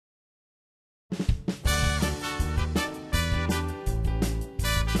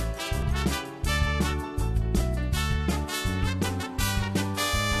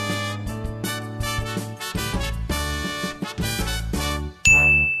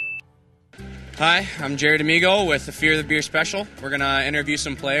Hi, I'm Jared Amigo with the Fear the Beer Special. We're going to interview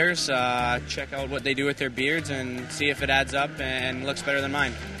some players, check out what they do with their beards, and see if it adds up and looks better than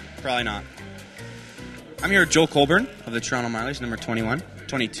mine. Probably not. I'm here with Joe Colburn of the Toronto Marlies, number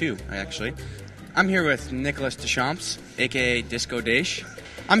 22, actually. I'm here with Nicholas Deschamps, a.k.a. Disco Dash.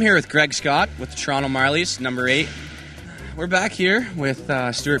 I'm here with Greg Scott with the Toronto Marlies, number 8. We're back here with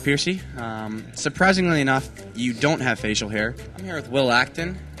Stuart Piercy. Surprisingly enough, you don't have facial hair. I'm here with Will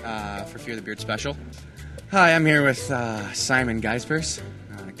Acton for Fear the Beard Special. Hi, I'm here with Simon Geisbers,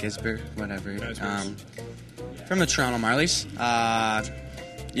 whatever, from the Toronto Marlies.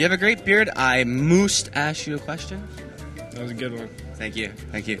 You have a great beard. I must ask you a question. That was a good one. Thank you.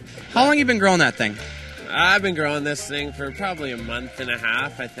 How long have you been growing that thing? I've been growing this thing for probably a month and a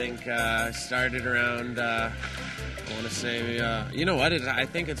half. I think started around, I want to say, you know what? I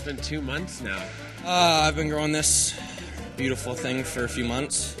think it's been 2 months now. I've been growing this beautiful thing for a few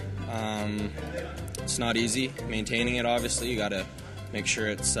months. It's not easy maintaining it. Obviously, you got to make sure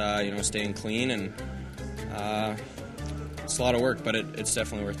it's staying clean, and it's a lot of work, but it's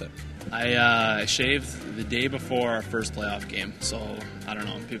definitely worth it. I shaved the day before our first playoff game, so I don't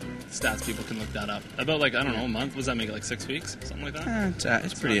know. People can look that up. About a month. Was that make it like 6 weeks, something like that?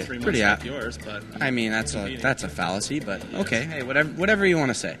 It's pretty not 3 months apt. like yours, but I mean that's a fallacy, but okay. Hey, whatever you want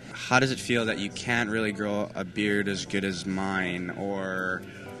to say. How does it feel that you can't really grow a beard as good as mine, or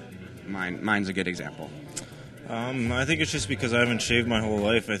mine's a good example? I think it's just because I haven't shaved my whole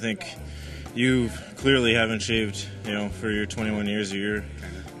life. I think you clearly haven't shaved, for your 21 years of your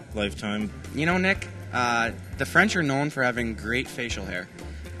lifetime. You know, Nick, the French are known for having great facial hair.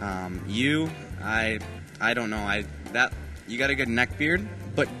 I don't know. You got a good neck beard,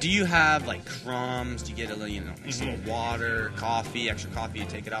 but do you have like crumbs? Do you get a little, nice little water, extra coffee? You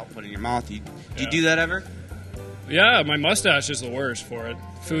take it out, put it in your mouth. Do you do that ever? yeah, my mustache is the worst for it.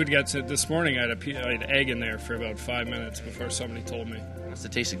 Food gets it. This morning I had egg in there for about 5 minutes before somebody told me. Must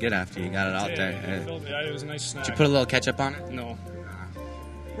have tasted good after you got it out there. It was a nice snack. Did you put a little ketchup on it? No.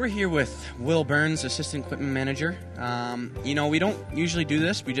 We're here with Will Burns, assistant equipment manager. We don't usually do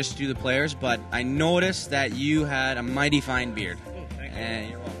this. We just do the players, but I noticed that you had a mighty fine beard. Oh, thank you. And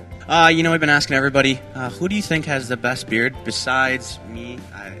you're welcome. We've been asking everybody, who do you think has the best beard besides me?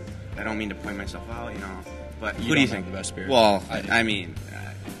 I don't mean to point myself out, but who do you think? The best beard? Well,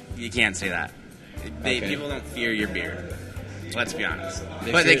 you can't say that. People don't fear your beard. Let's be honest.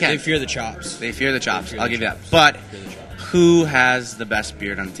 They can. They fear the chops. They fear the chops. I'll give you that. But who has the best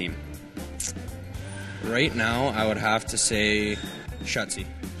beard on the team? Right now, I would have to say Shutsy.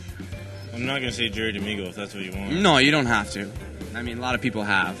 I'm not going to say Jared Amigo if that's what you want. No, you don't have to. I mean, a lot of people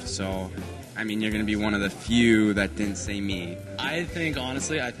have, so you're going to be one of the few that didn't say me. I think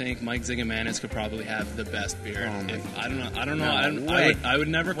Mike Zigamanis could probably have the best beard. Oh I don't know. I would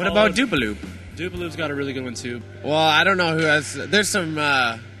never. What about Dupaloop? Dupaloop's got a really good one too. Well, I don't know who has. There's some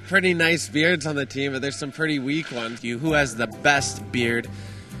pretty nice beards on the team, but there's some pretty weak ones. Who has the best beard?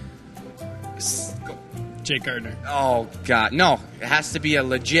 Jake Gardner. Oh God, no! It has to be a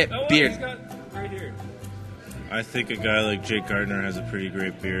legit beard. He's got right here. I think a guy like Jake Gardner has a pretty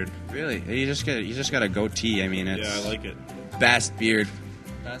great beard. Really? You just got a goatee. I mean, it's Yeah, I like it. best beard.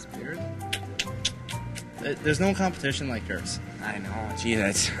 Best beard? There's no competition like yours. I know. Gee,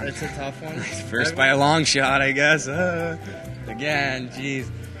 that's It's a tough one. first by a long shot, I guess. Again, jeez.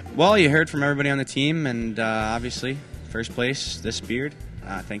 Well, you heard from everybody on the team, and obviously, first place, this beard.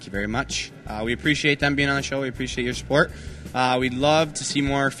 Thank you very much. We appreciate them being on the show. We appreciate your support. We'd love to see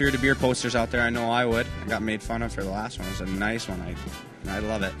more Fear the Beer posters out there. I know I would. I got made fun of for the last one. It was a nice one. I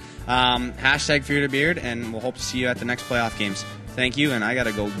love it. Hashtag Fear the Beard, and we'll hope to see you at the next playoff games. Thank you, and I got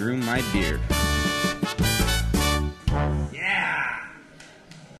to go groom my beard.